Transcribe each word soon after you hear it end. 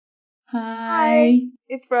Hi,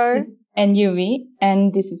 It's Rose. and Yumi,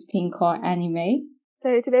 and this is Pink or Anime.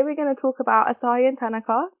 So today we're going to talk about Asahi and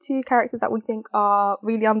Tanaka, two characters that we think are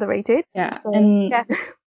really underrated. Yeah, So, and yeah.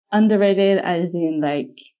 underrated as in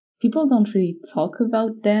people don't really talk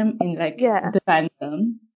about them in Yeah. the fandom,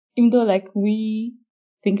 even though we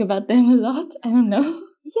think about them a lot. I don't know.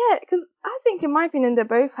 Yeah, because I think in my opinion they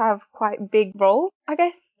both have quite big roles, I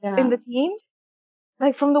guess, in the team.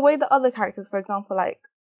 Like from the way the other characters, for example,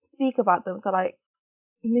 speak about them. So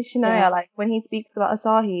Nishinoya, when he speaks about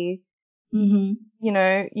Asahi, Mm-hmm.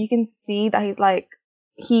 You can see that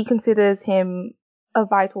he considers him a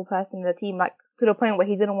vital person in the team, to the point where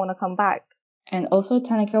he didn't want to come back. And also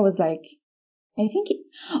Tanaka was I think,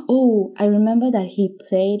 I remember that he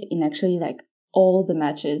played in actually all the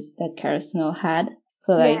matches that Karasuno had.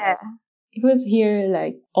 So he was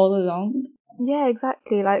here all along. Yeah,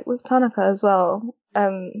 exactly. Like with Tanaka as well.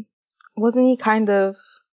 Wasn't he kind of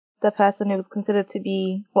the person who was considered to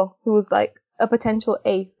be, who was like a potential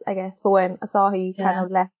ace, I guess, for when Asahi kind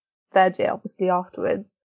of left third year, obviously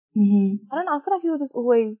afterwards. Mm-hmm. I don't know. I feel like people just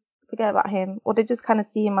always forget about him, or they just kind of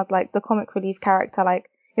see him as like the comic relief character,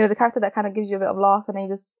 the character that kind of gives you a bit of laugh, and then you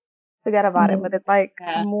just forget about him. But it's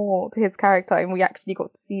more to his character, and we actually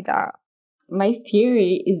got to see that. My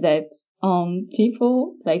theory is that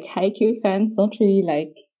people haikyuu fans don't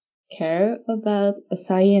really care about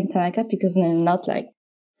Asahi and Tanaka because they're not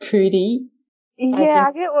pretty. Yeah,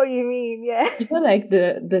 I get what you mean. Yeah. You know,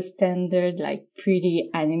 the standard pretty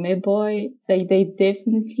anime boy. They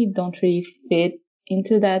definitely don't really fit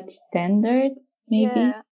into that standards, maybe.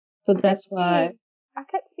 Yeah. So that's why. I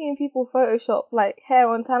kept seeing people Photoshop hair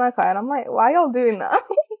on Tanaka, and I'm like, why y'all doing that?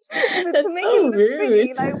 That's To make so him look rude.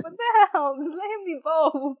 pretty, what the hell? Just let him be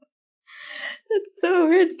bald. That's so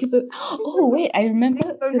weird. Wait, I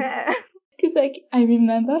remember. Because I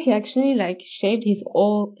remember he actually shaved his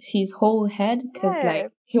whole head because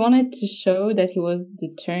he wanted to show that he was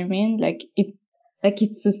determined.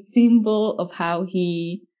 It's a symbol of how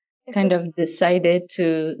he kind of decided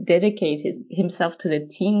to dedicate himself to the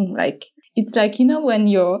team. It's when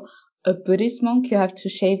you're a Buddhist monk, you have to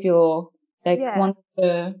shave your one of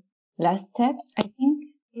the last steps. I think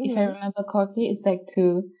if I remember correctly, it's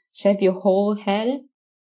to shave your whole head.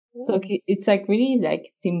 So it's really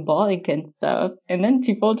symbolic and stuff. And then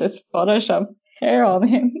people just Photoshop hair on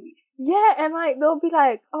him. Yeah, and they'll be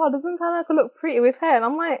like, oh, doesn't Tanaka look pretty with hair? And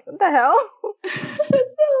I'm like, what the hell?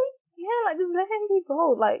 Yeah, just let him be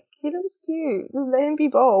bold. He looks cute. Just let him be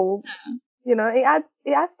bold. It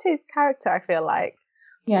adds to his character, I feel like.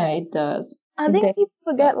 Yeah, it does. I think people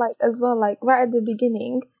forget as well, right at the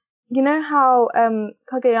beginning, you know how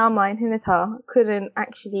Kageyama and Hinata couldn't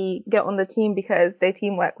actually get on the team because their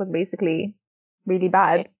teamwork was basically really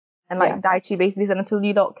bad, and Daichi basically said until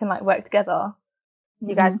you lot can work together,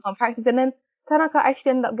 you guys can't practice. And then Tanaka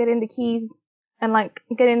actually ended up getting the keys and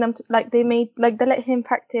getting them to they let him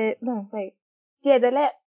practice. No, wait, yeah,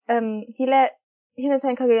 he let Hinata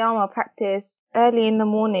and Kageyama practice early in the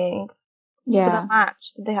morning for the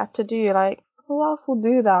match that they had to do. Who else will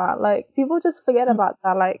do that? People just forget about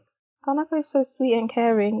that. Tanaka is so sweet and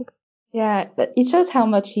caring. Yeah, but it shows how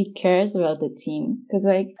much he cares about the team. Because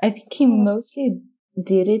I think he mostly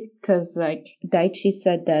did it because Daichi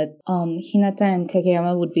said that Hinata and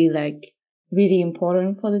Kageyama would be really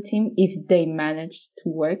important for the team if they managed to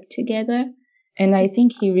work together. And I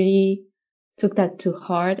think he really took that to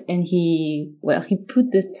heart, and he put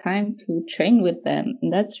the time to train with them.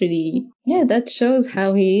 And that's really, that shows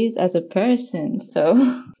how he is as a person.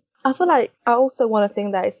 So I feel I also want to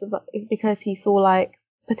think that it's because he saw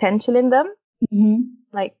potential in them.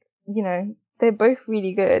 Mm-hmm. They're both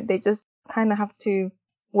really good. They just kind of have to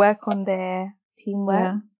work on their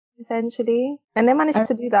teamwork, essentially. And they managed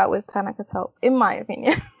to do that with Tanaka's help, in my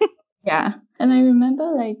opinion. Yeah. And I remember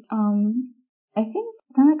I think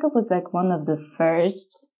Tanaka was one of the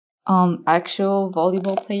first actual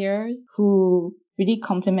volleyball players who really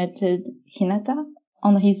complimented Hinata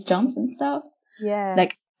on his jumps and stuff. Yeah.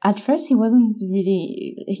 At first he didn't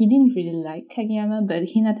really like Kageyama, but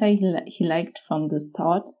Hinata he liked from the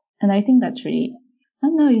start. And I think that's really, I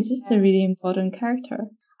don't know, he's just a really important character.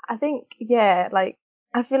 I think,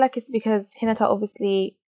 I feel like it's because Hinata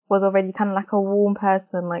obviously was already kind of a warm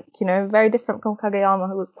person, very different from Kageyama,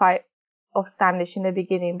 who was quite offstandish in the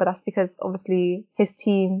beginning, but that's because obviously his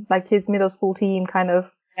team, his middle school team kind of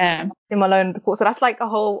left him alone in the court. So that's a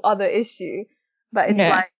whole other issue. But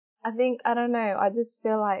it's I think, I don't know, I just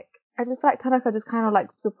feel like Tanaka just kind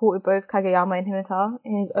of supported both Kageyama and Hinata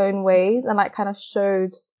in his own ways, and kind of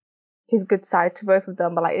showed his good side to both of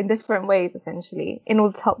them, but like in different ways, essentially, in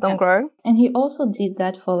order to help them grow. And he also did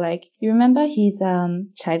that for like, you remember his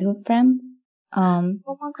childhood friend?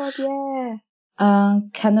 Oh my god, yeah.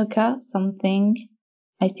 Kanuka something.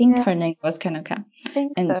 I think her name was Kanuka. I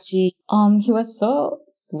think and so. he was so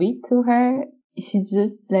sweet to her. She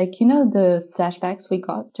just like, you know, the flashbacks we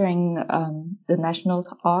got during the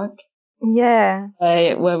Nationals arc. Yeah.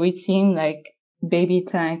 Where we seen like baby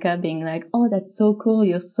Tanaka being like, oh, that's so cool.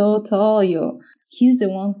 You're so tall. He's the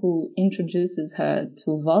one who introduces her to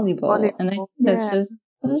volleyball. And I think that's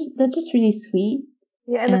just really sweet.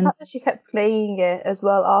 Yeah, and the fact that she kept playing it as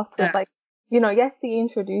well afterwards, like, you know, yes, he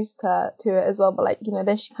introduced her to it as well, but like, you know,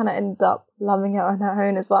 then she kind of ended up loving it on her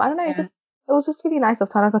own as well. I don't know, it was just really nice of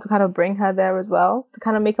Tanaka to kind of bring her there as well, to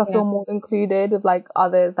kind of make her feel more included with like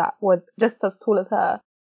others that were just as tall as her.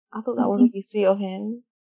 I thought that was really sweet of him.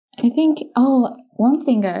 I think, one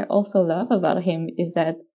thing I also love about him is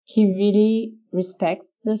that he really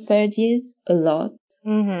respects the third years a lot.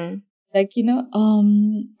 Mm-hmm. Like, you know,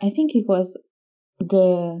 I think it was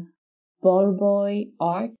the ball boy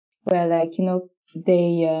arc where like, you know,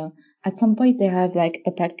 they, at some point they have like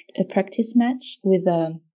a practice match with,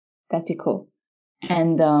 Tatiko.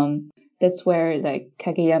 And, that's where like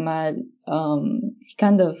Kageyama, he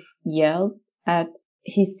kind of yells at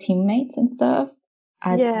his teammates and stuff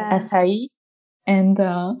at Asahi. And,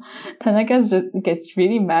 Tanaka just gets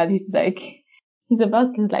really mad. He's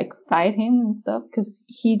about to like fight him and stuff because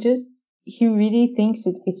he really thinks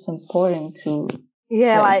it's important to.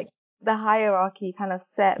 Yeah, like the hierarchy kind of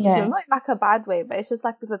set. Yeah. Not in like a bad way, but it's just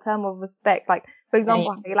like it's a term of respect. Like, for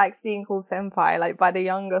example, he likes being called senpai, like by the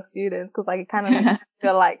younger students, because like it kind of makes them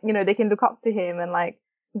feel like, you know, they can look up to him and like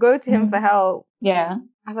go to him for help. Yeah.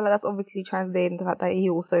 I feel like that's obviously translated into the fact that he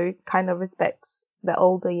also kind of respects the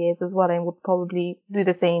older years as well and would probably do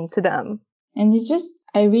the same to them. And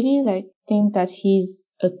I really like think that he's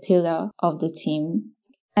a pillar of the team.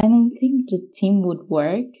 I don't think the team would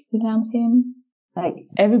work without him. Like,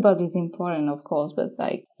 everybody's important, of course, but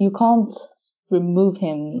like, you can't remove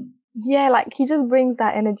him. Yeah, like, he just brings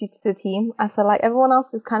that energy to the team. I feel like everyone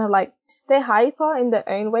else is kind of like, they're hyper in their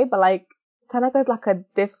own way, but like, Tanaka's like a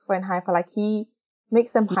different hyper. Like, he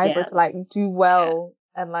makes them hyper to like do well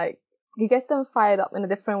and like, he gets them fired up in a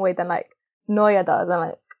different way than like Noya does and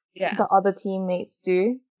like the other teammates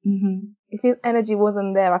do. Mm-hmm. If his energy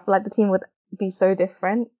wasn't there, I feel like the team would be so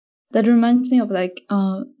different. That reminds me of like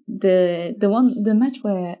the match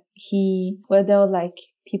where there were like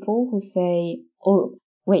people who say, oh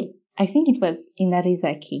wait, I think it was in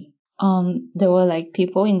Arizaki. There were like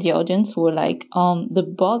people in the audience who were like,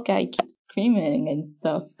 the bald guy keeps screaming and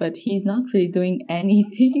stuff, but he's not really doing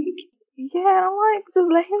anything. Yeah, I'm like,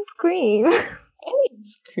 just let him scream. Let him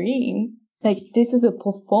scream. Like, this is a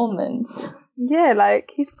performance. Yeah,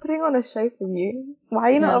 like, he's putting on a show for you. Why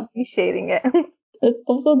are you not appreciating it? There's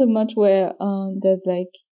also the match where there's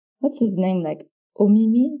like, what's his name, like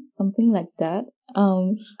Omimi, something like that.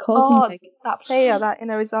 He calls him like that player, that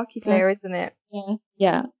Inarizaki player, isn't it?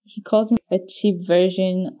 Yeah. He calls him a cheap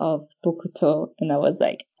version of Bokuto, and I was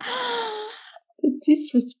like, the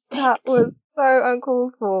disrespect. That was so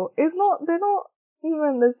uncalled for. They're not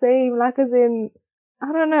even the same. Like, as in,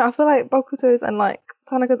 I don't know. I feel like Bokuto's and like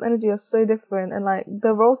Tanaka's energy are so different, and like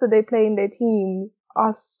the roles that they play in their team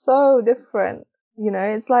are so different. You know,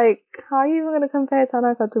 it's like, how are you even going to compare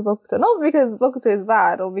Tanaka to Bokuto? Not because Bokuto is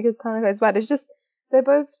bad or because Tanaka is bad. It's just, they're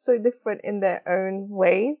both so different in their own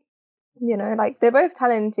way. You know, like, they're both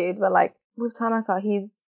talented, but like, with Tanaka,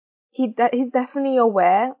 he's definitely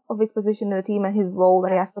aware of his position in the team and his role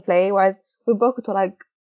that he has to play. Whereas with Bokuto, like,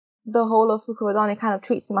 the whole of Fukurodani kind of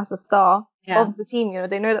treats him as a star of the team. You know,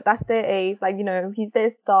 they know that that's their ace. Like, you know, he's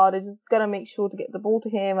their star. They're just gonna make sure to get the ball to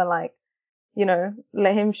him and like, you know,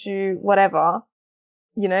 let him shoot, whatever.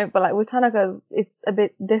 You know, but like with Tanaka, it's a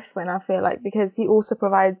bit different, I feel like, because he also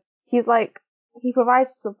provides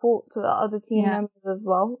support to the other team members as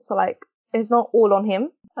well. So like, it's not all on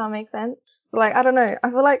him, if that makes sense. So like, I don't know. I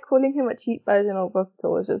feel like calling him a cheap version of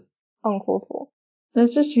Bokuto was just uncalled for.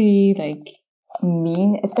 That's just really like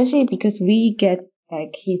mean, especially because we get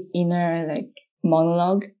like his inner like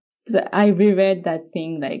monologue. I reread that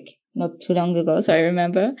thing like not too long ago, so I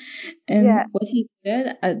remember. And what he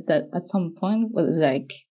said at some point was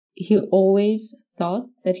like, he always thought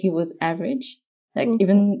that he was average. Like,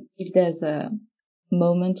 even if there's a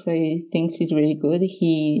moment where he thinks he's really good,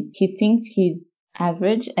 he thinks he's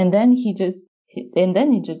average, and then he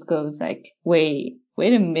just goes like, wait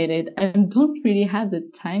a minute, I don't really have the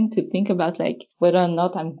time to think about like whether or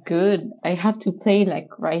not I'm good. I have to play like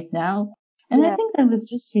right now. And I think that was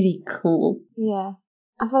just really cool. Yeah.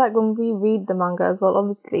 I feel like when we read the manga as well,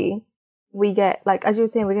 obviously, we get, like, as you were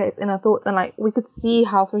saying, we get his inner thoughts, and like, we could see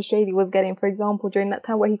how frustrated he was getting, for example, during that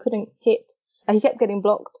time where he couldn't hit, he kept getting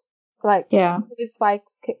blocked. So like, his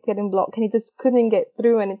spikes kept getting blocked and he just couldn't get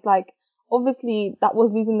through, and it's like, obviously that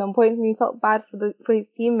was losing them points, and he felt bad for his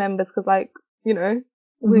team members, because like, you know,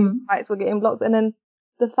 his spikes were getting blocked. And then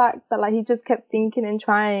the fact that like he just kept thinking and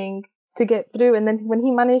trying to get through, and then when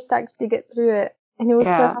he managed to actually get through it and he was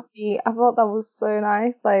so happy, I thought that was so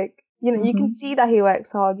nice. Like, you know, you can see that he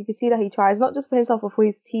works hard, you can see that he tries, not just for himself but for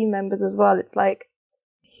his team members as well. It's like,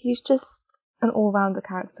 he's just an all-rounder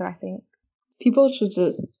character, I think. People should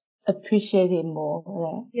just appreciate him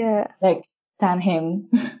more. Like, stan him.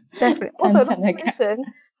 Definitely. Also, not to mention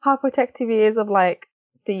how protective he is of like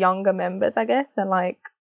the younger members, I guess, and like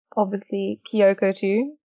obviously Kiyoko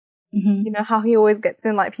too. You know, how he always gets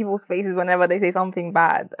in like people's faces whenever they say something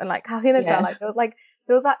bad, and like how Hinata, like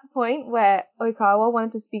there was that point where Oikawa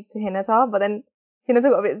wanted to speak to Hinata, but then Hinata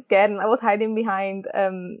got a bit scared and I was hiding behind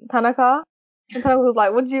Tanaka, and Tanaka was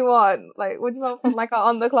like, "What do you want? Like, what do you want from like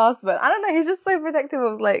our underclassmen?" I don't know. He's just so protective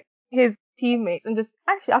of like his teammates, and just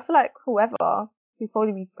actually, I feel like whoever, he'd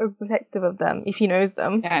probably be overprotective of them if he knows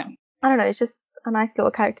them. Yeah. I don't know. It's just a nice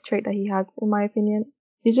little character trait that he has, in my opinion.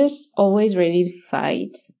 He's just always ready to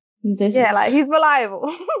fight. Like, he's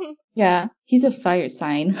reliable. Yeah, he's a fire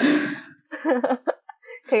sign.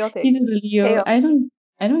 Chaotic. He's a Leo. I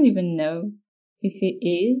don't even know if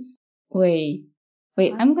he is. Wait,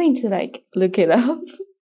 I'm going to like look it up.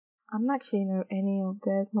 I don't actually know any of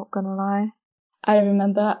this, not gonna lie. I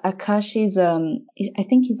remember Akashi's I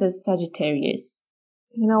think he's a Sagittarius.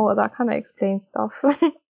 You know what, that kind of explains stuff.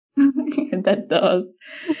 That does.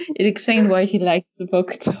 It explains why he likes the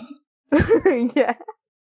Bokuto. Yeah.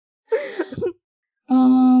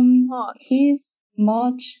 He's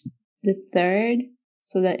March the 3rd,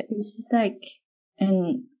 so that is like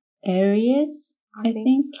an Aries, I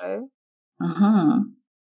think. So.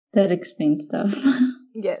 That explains stuff.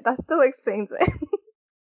 Yeah, that still explains it.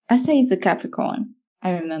 Asahi is a Capricorn,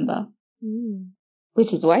 I remember.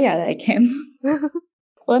 Which is why I like him.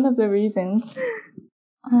 One of the reasons.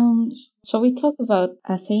 Shall we talk about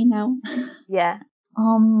Asahi now? Yeah.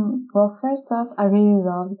 Well, first off, I really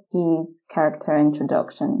loved his character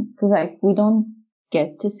introduction, because like we don't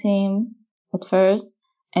get to see him at first,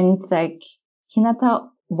 and it's like Hinata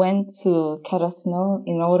went to Karasuno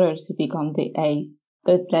in order to become the ace,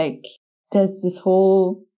 but like there's this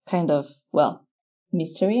whole kind of, well,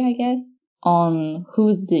 mystery, I guess, on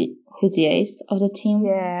who's the ace of the team.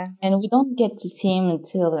 Yeah. And we don't get to see him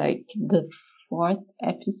until like the 4th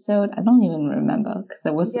episode. I don't even remember, because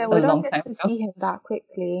that was a long time ago. Yeah, we don't get to see him that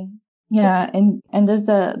quickly. Yeah, and there's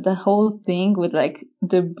the whole thing with like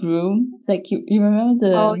the broom. Like you remember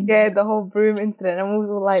the... Oh yeah, the whole broom incident. And we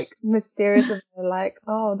were like mysterious about it, like,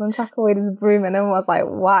 oh, don't chuck away this broom, and everyone was like,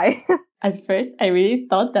 why? At first I really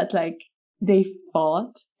thought that like they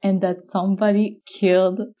fought and that somebody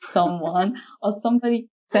killed someone or somebody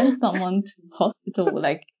sent someone to hospital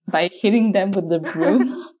like by hitting them with the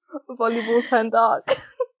broom. Volleyball turned dark.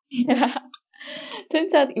 Yeah.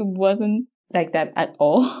 Turns out it wasn't like that at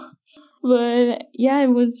all. But yeah, it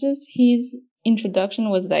was just his introduction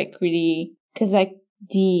was like really, because like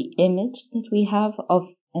the image that we have of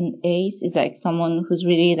an ace is like someone who's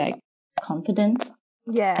really like confident.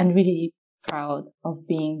 Yeah. And really proud of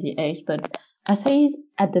being the ace. But Asahi's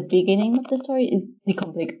at the beginning of the story is the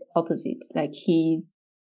complete opposite. Like he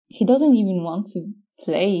doesn't even want to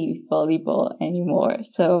play volleyball anymore.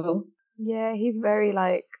 So yeah, he's very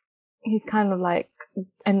like, he's kind of like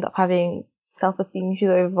end up having self-esteem issues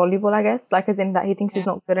over volleyball, I guess. Like, as in that he thinks he's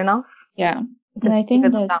not good enough. Yeah. Just and I think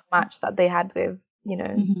because of that match that they had with, you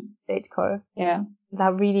know, Dateco. Yeah.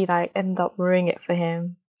 That really like ended up ruining it for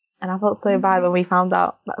him. And I felt so bad when we found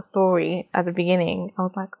out that story at the beginning. I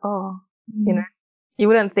was like, oh, you know, you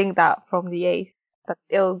wouldn't think that from the ace, but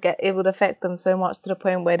it would affect them so much to the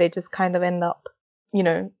point where they just kind of end up, you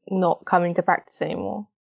know, not coming to practice anymore.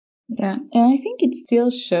 Yeah. And I think it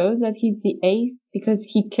still shows that he's the ace because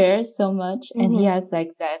he cares so much and he has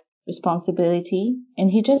like that responsibility,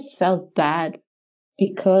 and he just felt bad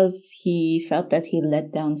because he felt that he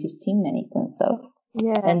let down his teammates and stuff.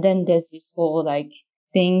 Yeah. And then there's this whole like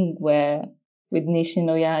thing where with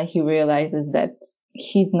Nishinoya he realizes that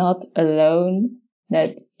he's not alone,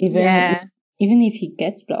 that even if he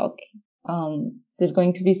gets blocked, there's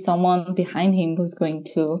going to be someone behind him who's going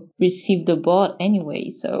to receive the ball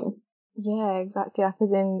anyway. So yeah, exactly. Like,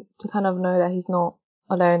 as in to kind of know that he's not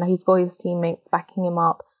alone, that he's got his teammates backing him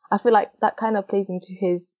up. I feel like that kind of plays into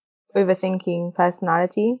his overthinking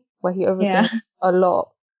personality, where he overthinks a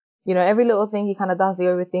lot. You know, every little thing he kind of does, he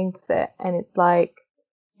overthinks it, and it's like,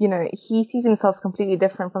 you know, he sees himself completely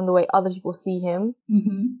different from the way other people see him.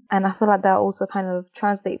 Mm-hmm. And I feel like that also kind of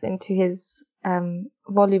translates into his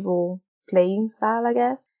volleyball playing style, I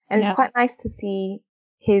guess. And it's quite nice to see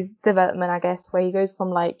his development, I guess, where he goes from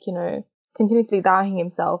like, you know, continuously doubting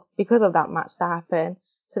himself because of that match that happened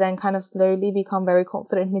to then kind of slowly become very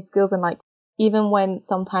confident in his skills. And like, even when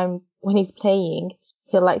sometimes when he's playing,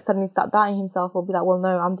 he'll like suddenly start doubting himself or be like, well,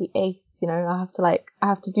 no, I'm the ace, you know, I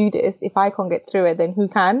have to do this. If I can't get through it, then who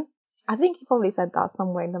can? I think he probably said that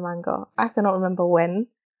somewhere in the manga. I cannot remember when,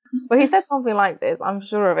 but he said something like this. I'm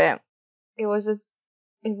sure of it. It was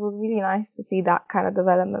really nice to see that kind of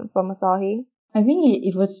development from Asahi. I think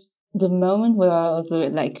it was the moment where I was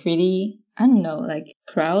like really, I don't know, like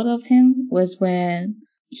proud of him was when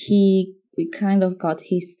we kind of got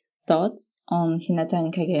his thoughts on Hinata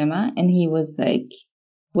and Kageyama, and he was like,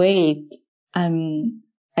 wait, I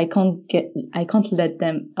can't let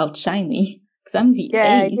them outshine me because I'm the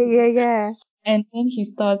ace. Yeah. And then he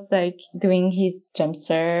starts like doing his jump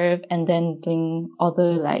serve and then doing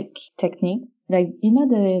other like techniques. Like, you know,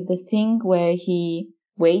 the thing where he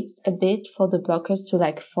waits a bit for the blockers to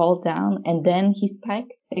like fall down and then he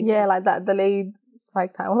spikes. Like, yeah, like that delayed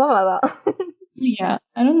spike time or something like that. Yeah,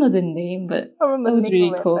 I don't know the name, but I remember that the was name really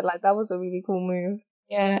of it, cool. but like that was a really cool move.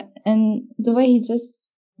 Yeah, and the way he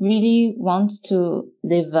just really wants to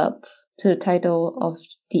live up to the title of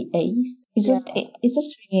the ace. It's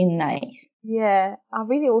just really nice. Yeah, I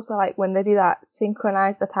really also like when they do that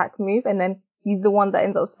synchronized attack move and then he's the one that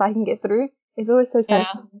ends up spiking it through. It's always so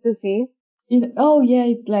satisfying to see.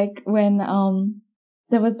 It's like when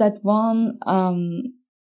there was that one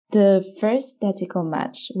the first tactical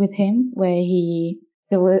match with him where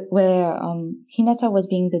Hinata was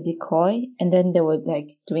being the decoy and then they were like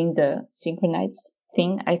doing the synchronized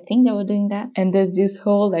thing. I think they were doing that. And there's this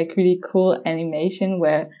whole like really cool animation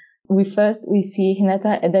where we see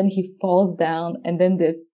Hinata and then he falls down and then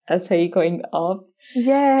there's asahi going off.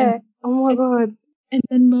 Yeah. Oh my god. And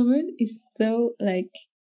that moment is so like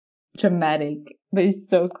dramatic, but it's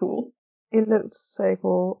so cool. It looked so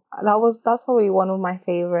cool. That's probably one of my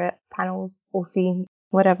favorite panels or scenes,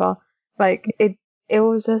 whatever. Like it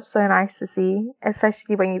was just so nice to see,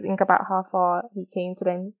 especially when you think about how far he came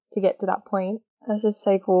to get to that point. That's just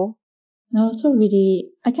so cool.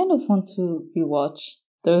 I kind of want to rewatch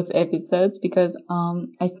those episodes because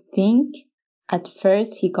I think at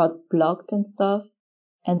first he got blocked and stuff,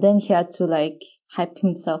 and then he had to like hype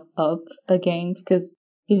himself up again because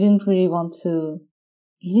he didn't want to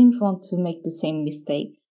make the same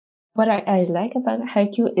mistakes. What I like about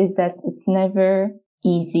haikyuu is that it's never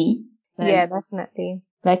easy. Yeah, definitely.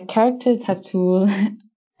 Like characters have to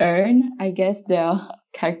earn, I guess, their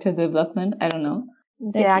character development. I don't know.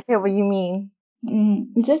 Yeah, I get what you mean.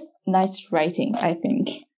 It's just nice writing, I think.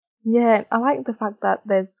 Yeah, I like the fact that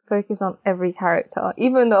there's focus on every character,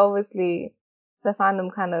 even though obviously the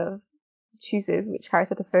fandom kind of chooses which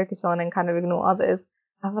character to focus on and kind of ignore others.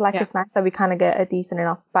 I feel like it's nice that we kind of get a decent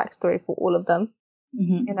enough backstory for all of them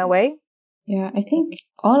in a way. Yeah, I think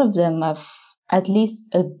all of them have at least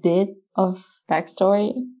a bit of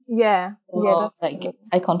backstory. Yeah. Like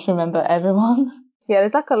I can't remember everyone. Yeah,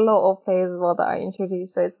 there's like a lot of players as well that I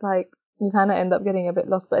introduced, so it's like you kind of end up getting a bit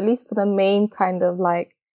lost. But at least for the main kind of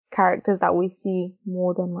like characters that we see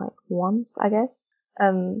more than like once, I guess,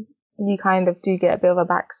 you kind of do get a bit of a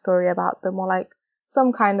backstory about them or like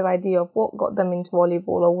some kind of idea of what got them into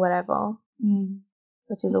volleyball or whatever,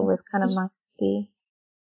 which is always kind of nice to see.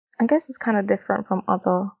 I guess it's kind of different from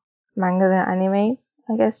other mangas and animes,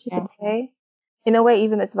 I guess you could say. In a way,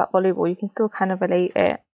 even though it's about volleyball, you can still kind of relate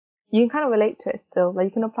it. You can kind of relate to it still. Like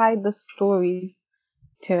you can apply the stories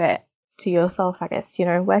to it, to yourself, I guess, you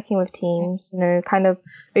know, working with teams, you know, kind of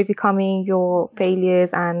overcoming your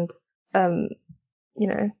failures and, you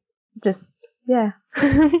know, just, yeah.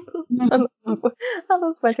 I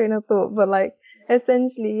lost my train of thought, but like,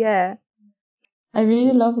 essentially, yeah. I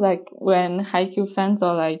really love like when haikyuu fans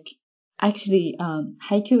are like, actually,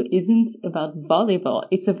 haikyuu isn't about volleyball.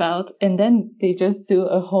 It's about, and then they just do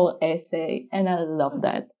a whole essay, and I love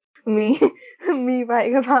that. Me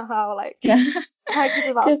writing about how like haikyuu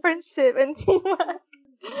is about friendship and teamwork.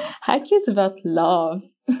 Haikyuu is about love.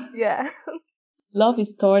 Yeah. Love is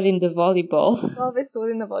stored in the volleyball. Love is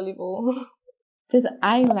stored in the volleyball. Because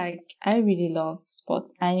I really love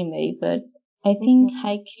sports anime, but I think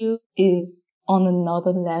haikyuu is on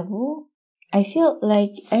another level. I feel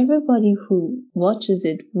like everybody who watches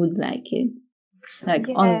it would like it. Like,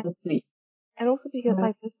 honestly. And also because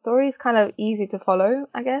like the story is kind of easy to follow,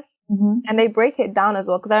 I guess. And they break it down as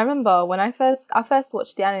well. Because I remember when I first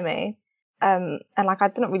watched the anime, and like I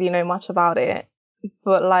didn't really know much about it,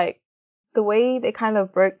 but like the way they kind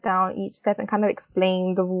of broke down each step and kind of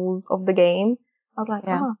explained the rules of the game, I was like,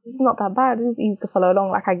 this is not that bad. This is easy to follow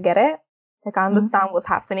along. Like, I get it. Like, I understand what's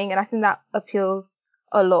happening. And I think that appeals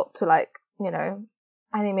a lot to, like, you know,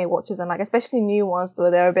 anime watchers and, like, especially new ones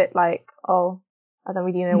where they're a bit like, oh, I don't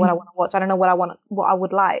really know what I want to watch. I don't know what I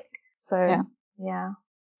would like. So, yeah.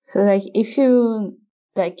 So, like, if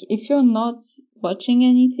you're not watching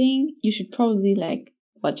anything, you should probably, like,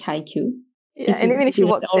 watch haikyuu. Yeah, and even if you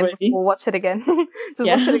watch it before, watch it again. Just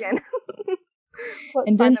watch it again.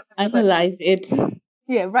 And then analyze it.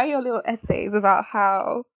 Yeah, write your little essays about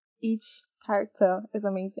how each character is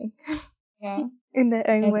amazing. Yeah. In their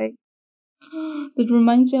own way. It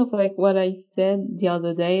reminds me of, like, what I said the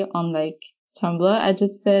other day on, like, Tumblr. I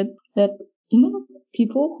just said that, you know,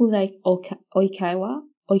 people who like oikawa,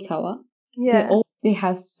 they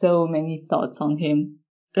have so many thoughts on him.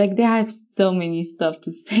 Like, they have so many stuff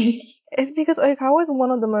to say. It's because Oikawa is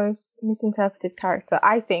one of the most misinterpreted characters,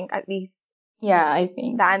 I think, at least. Yeah, I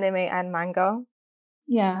think. The anime and manga.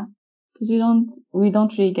 Yeah. Because we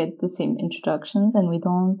don't really get the same introductions, and we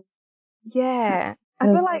don't. Yeah. I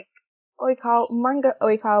feel like manga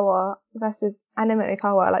Oikawa versus anime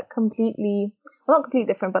Oikawa are, like, completely, well, not completely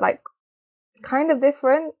different, but, like, kind of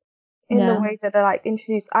different in the way that they're, like,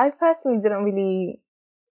 introduced. I personally didn't really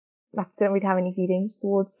have any feelings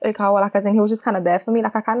towards Oikawa. Like, as in, he was just kind of there for me.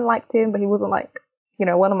 Like, I kind of liked him, but he wasn't, like, you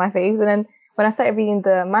know, one of my faves. And then when I started reading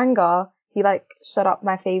the manga, he, like, shut up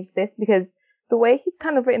my faves list because the way he's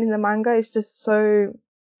kind of written in the manga is just so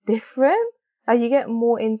different. Like, you get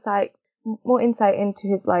more insight into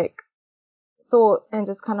his, like, thoughts and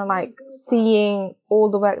just kind of, like, seeing all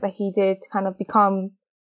the work that he did to kind of become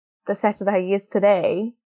the setter that he is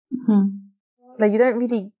today. Like, you don't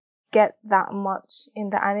really get that much in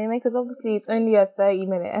the anime because obviously it's only a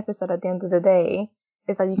 30-minute episode at the end of the day.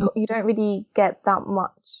 It's like you don't really get that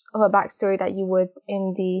much of a backstory that you would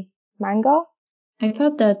in the manga. I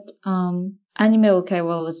thought that anime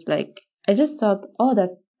Oikawa was like, I just thought, oh,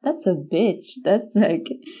 that's a bitch. That's like,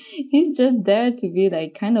 he's just there to be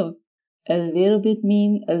like kind of a little bit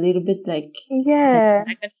mean, a little bit like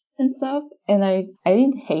negative and stuff. And I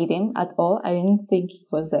didn't hate him at all. I didn't think he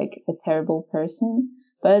was like a terrible person.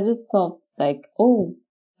 But I just thought, like, oh,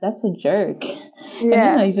 that's a jerk. Yeah. And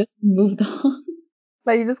then I just moved on.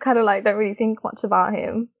 Like, you just kind of, like, don't really think much about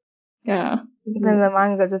him. Yeah. And then the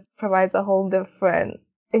manga just provides a whole different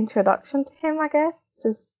introduction to him, I guess.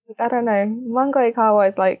 Just, I don't know. Manga Oikawa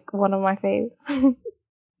is, like, one of my faves.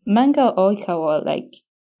 Manga Oikawa, like,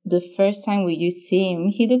 the first time you see him,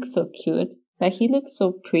 he looks so cute. Like, he looks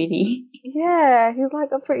so pretty. Yeah, he's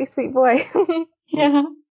like a pretty sweet boy. Yeah.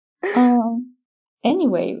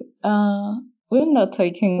 Anyway, we're not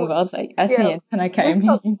talking about, like, asahi and tanaka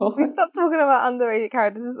anymore. We stopped talking about underrated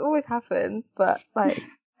characters. This always happens, but, like,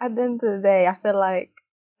 at the end of the day, I feel like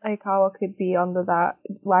Oikawa could be under that.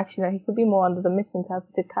 Well, actually, no, he could be more under the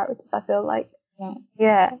misinterpreted characters, I feel like.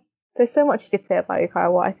 Yeah. There's so much you could say about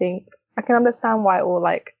Oikawa, I think. I can understand why all,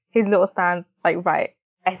 like, his little stands, like, write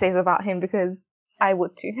essays about him because I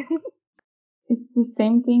would too. It's the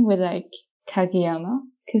same thing with, like, Kageyama.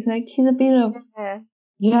 Cause, like, he's a bit of,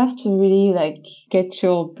 you have to really, like, get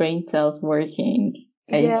your brain cells working,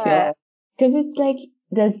 I feel. Cause it's like,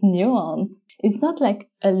 there's nuance. It's not like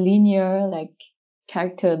a linear, like,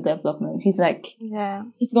 character development. He's like,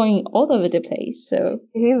 he's going all over the place, so.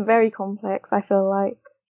 He's very complex, I feel like.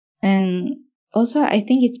 And also, I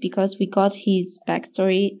think it's because we got his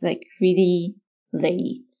backstory, like, really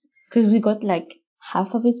late. Cause we got, like,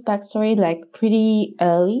 half of his backstory, like, pretty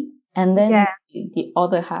early. And then the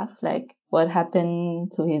other half, like, what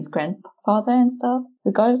happened to his grandfather and stuff,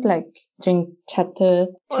 we got it, like, during chapter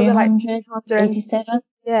 387.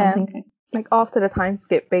 Yeah. Something like after the time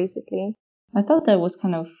skip, basically. I thought that was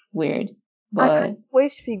kind of weird. But I kind of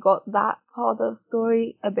wish we got that part of the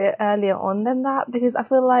story a bit earlier on than that, because I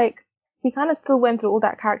feel like he kind of still went through all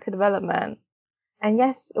that character development. And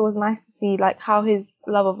yes, it was nice to see, like, how his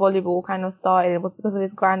love of volleyball kind of started. It was because of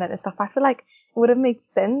his granddad and stuff. I feel like it would have made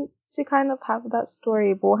sense to kind of have that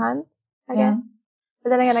story beforehand, I guess.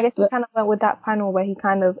 But then again, I guess he kind of went with that panel where he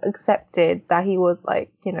kind of accepted that he was,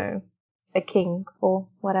 like, you know, a king or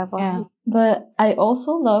whatever. Yeah. But I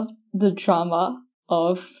also loved the drama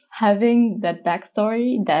of having that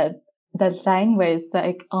backstory, that line where it's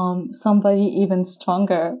like, somebody even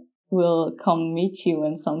stronger will come meet you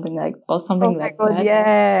and something like, or something like that.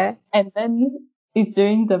 Yeah. And then it's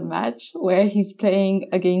during the match where he's playing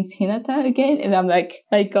against Hinata again, and I'm like,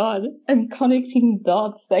 my God, I'm connecting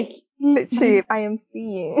dots. Like, literally, I am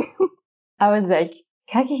seeing. I was like,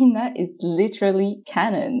 Kagehina is literally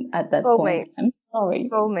canon at that point. I'm sorry.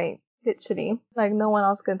 Soulmate. Literally. Like, no one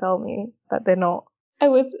else can tell me that they're not. I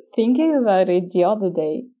was thinking about it the other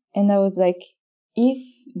day, and I was like, if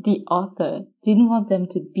the author didn't want them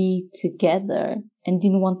to be together and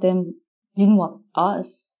didn't want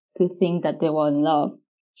us to think that they were in love,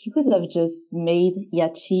 he could have just made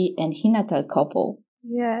Yachi and Hinata a couple.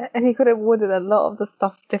 Yeah, and he could have worded a lot of the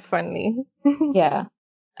stuff differently. Yeah.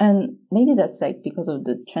 And maybe that's like because of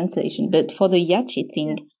the translation, but for the Yachi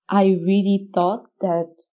thing, yeah. I really thought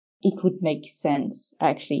that it would make sense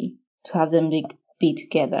actually to have them be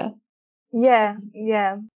together. Yeah,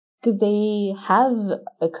 yeah. Because they have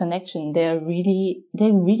a connection. They're really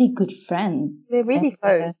good friends. They're really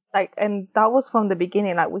close. Like, and that was from the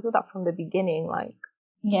beginning. Like, we saw that from the beginning. Like,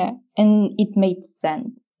 yeah, and it made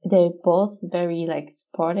sense. They're both very like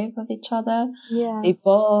supportive of each other. Yeah.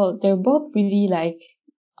 They're both really like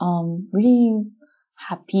really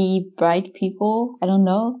happy, bright people. I don't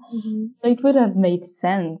know. Mm-hmm. So it would have made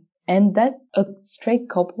sense. And that's a straight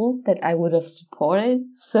couple that I would have supported.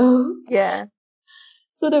 So yeah.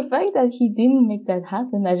 So the fact that he didn't make that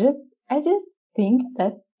happen, I just think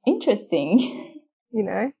that's interesting. You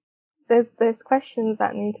know, there's questions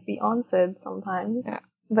that need to be answered sometimes. Yeah.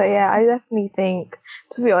 But yeah, I definitely think,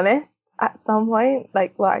 to be honest, at some point,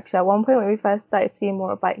 like, well, actually, at one point when we first started seeing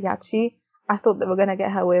more about Yachi, I thought they were gonna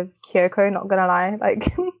get her with Kiyoko, not gonna lie. Like,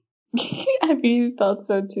 I really thought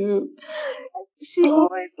so too. She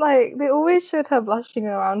always, like, they always showed her blushing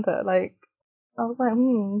around her. Like, I was like,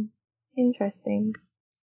 interesting.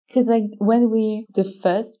 Cause like the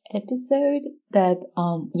first episode that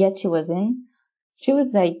Yachi was in,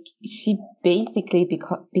 she basically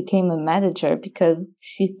became a manager because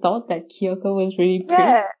she thought that Kiyoko was really pretty.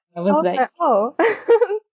 Yeah. I was like, oh.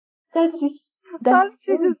 that's she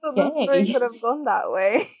so just thought the story could have gone that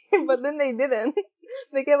way. But then they didn't.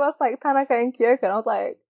 They gave us like Tanaka and Kiyoko, and I was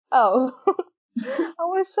like, oh. I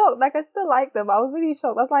was shocked. Like, I still like them, but I was really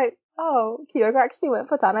shocked. I was like, oh, Kiyoko actually went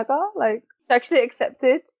for Tanaka. Like, she actually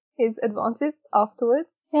accepted his advances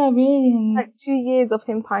afterwards. Yeah, really. Like 2 years of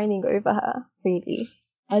him pining over her, really.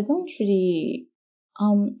 I don't really,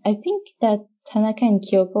 I think that Tanaka and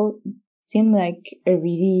Kiyoko seem like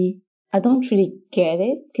I don't really get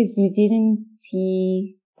it because we didn't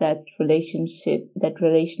see that relationship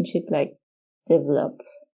like develop.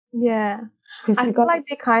 Yeah. I feel like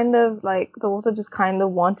they also just kind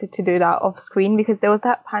of wanted to do that off screen because there was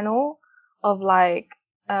that panel of like,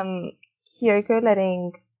 Kiyoko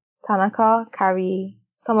letting Tanaka carry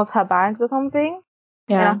some of her bags or something.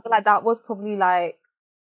 Yeah. And I feel like that was probably like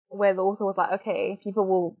where the author was like, okay, people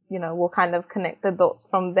will kind of connect the dots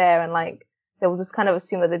from there and like, they will just kind of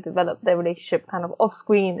assume that they developed their relationship kind of off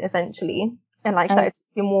screen essentially and like started to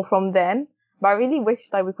see more from then. But I really wish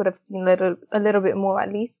that we could have seen a little bit more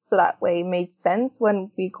at least, so that way it made sense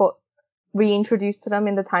when we got reintroduced to them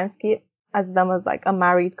in the time skip as them as like a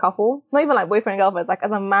married couple. Not even like boyfriend and girlfriend, like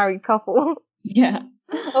as a married couple. Yeah.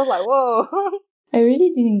 I was like, whoa. I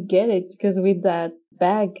really didn't get it because with that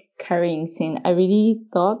bag carrying scene, I really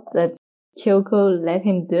thought that Kyoko let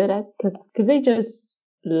him do that because they just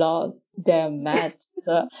lost their match.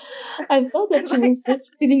 So I thought that she was just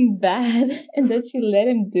feeling bad and that she let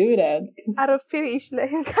him do that. Out of pity, she let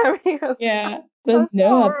him carry her. Yeah, but that's so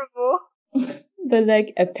horrible. But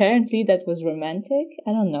like apparently that was romantic.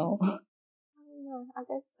 I don't know. I don't know. I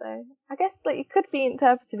guess so. I guess like it could be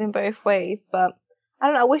interpreted in both ways, but I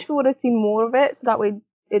don't know. I wish we would have seen more of it so that way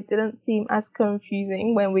it didn't seem as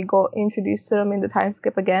confusing when we got introduced to them in the time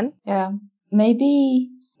skip again. Yeah, maybe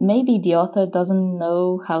the author doesn't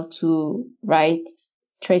know how to write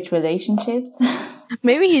straight relationships.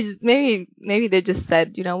 Maybe they just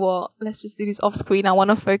said, you know what, let's just do this off screen. I want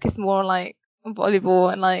to focus more on like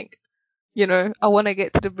volleyball and like, you know, I want to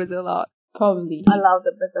get to the Brazil arc. Probably. I love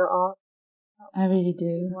the Brazil arc. I really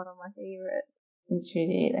do. One of my favorites. It's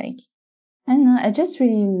really like, I don't know, I just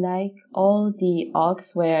really like all the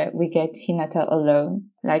arcs where we get Hinata alone,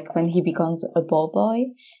 like when he becomes a ball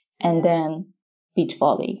boy and then beach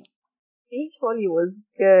volley. Beach volley was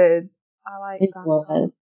good. I like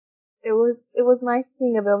that. It was nice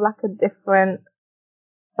seeing a bit of like a different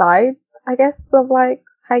side, I guess, of like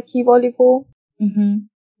haikyuu volleyball. Mm-hmm.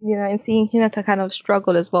 You know, and seeing Hinata kind of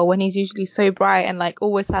struggle as well when he's usually so bright and like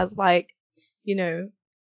always has like, you know,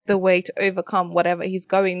 the way to overcome whatever he's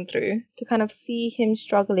going through. To kind of see him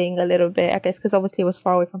struggling a little bit, I guess, because obviously he was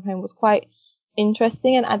far away from home, was quite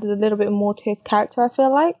interesting and added a little bit more to his character, I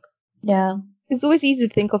feel like. Yeah. It's always easy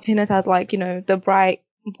to think of Hinata as like, you know, the bright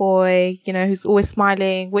boy, you know, who's always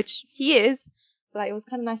smiling, which he is. But like, it was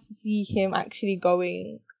kind of nice to see him actually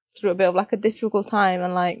going through a bit of like a difficult time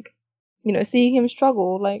and like, you know, seeing him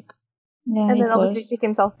struggle, like, yeah, and then obviously pick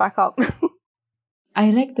himself back up.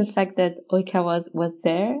 I like the fact that Oikawa was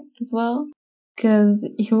there as well, because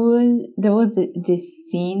there was this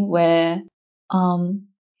scene where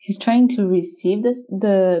he's trying to receive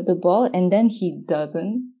the ball, and then he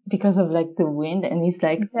doesn't because of like the wind, and he's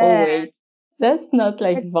like, oh wait, that's not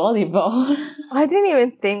like volleyball. I didn't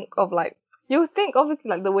even think of like, you would think obviously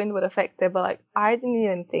like the wind would affect it, but like I didn't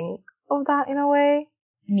even think of that in a way.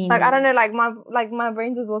 Like, I don't know, like my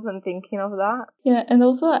brain just wasn't thinking of that. Yeah, and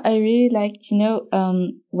also I really liked,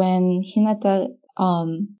 when Hinata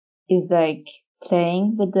is like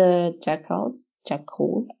playing with the jackals,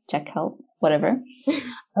 whatever,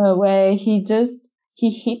 where he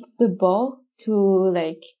hits the ball to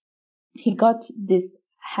like, he got this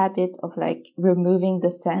habit of like removing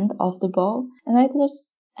the sand off the ball, and I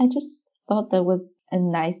just thought that was a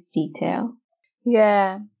nice detail.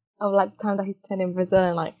 Yeah. Of like the time that he's playing in Brazil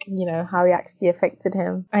and like, how he actually affected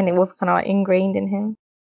him. And it was kind of like ingrained in him.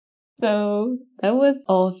 So that was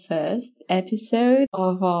our first episode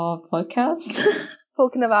of our podcast.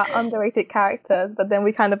 Talking about underrated characters, but then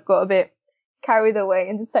we kind of got a bit carried away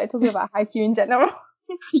and just started talking about haikyuu in general.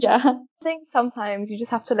 Yeah. I think sometimes you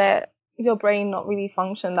just have to let your brain not really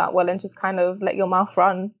function that well and just kind of let your mouth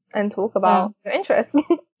run and talk about your interests.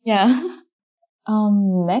 Yeah.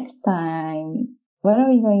 Next time, what are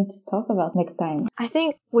we going to talk about next time? I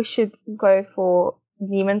think we should go for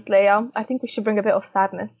Demon Slayer. I think we should bring a bit of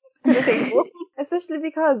sadness to the table. Especially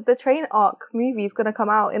because the train arc movie is going to come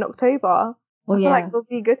out in October. I feel like it'll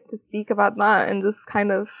be good to speak about that and just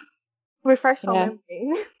kind of refresh our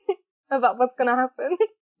memory about what's going to happen.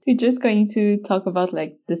 We're just going to talk about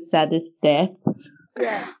like the saddest death.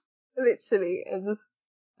 Yeah, literally. And just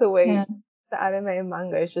the way the anime and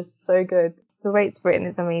manga is just so good. The way it's written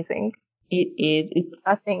is amazing. It is.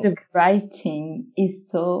 I think the writing is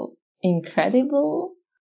so incredible.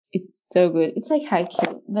 It's so good. It's like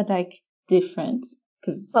haikyuu, but like different.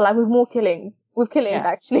 But like with more killings. With killings,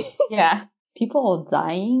 actually. Yeah. People are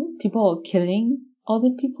dying. People are killing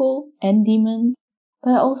other people and demons.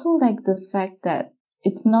 But I also like the fact that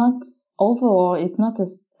it's not a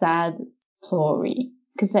sad story.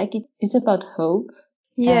 Because like it's about hope.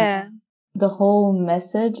 Yeah. The whole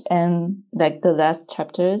message and like the last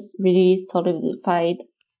chapters really solidified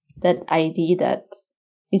that idea that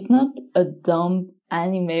it's not a dumb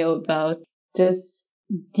anime about just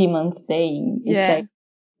demons staying. It's like,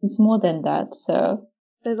 it's more than that. So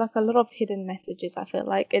there's like a lot of hidden messages. I feel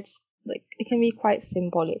like it's like, it can be quite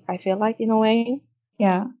symbolic, I feel like, in a way.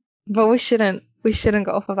 Yeah. But we shouldn't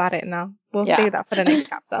go off about it now. We'll save that for the next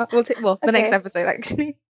chapter. The next episode,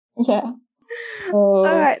 actually. Yeah. All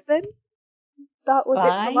right, then. That was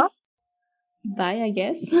it from us. Bye, I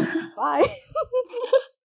guess. Bye.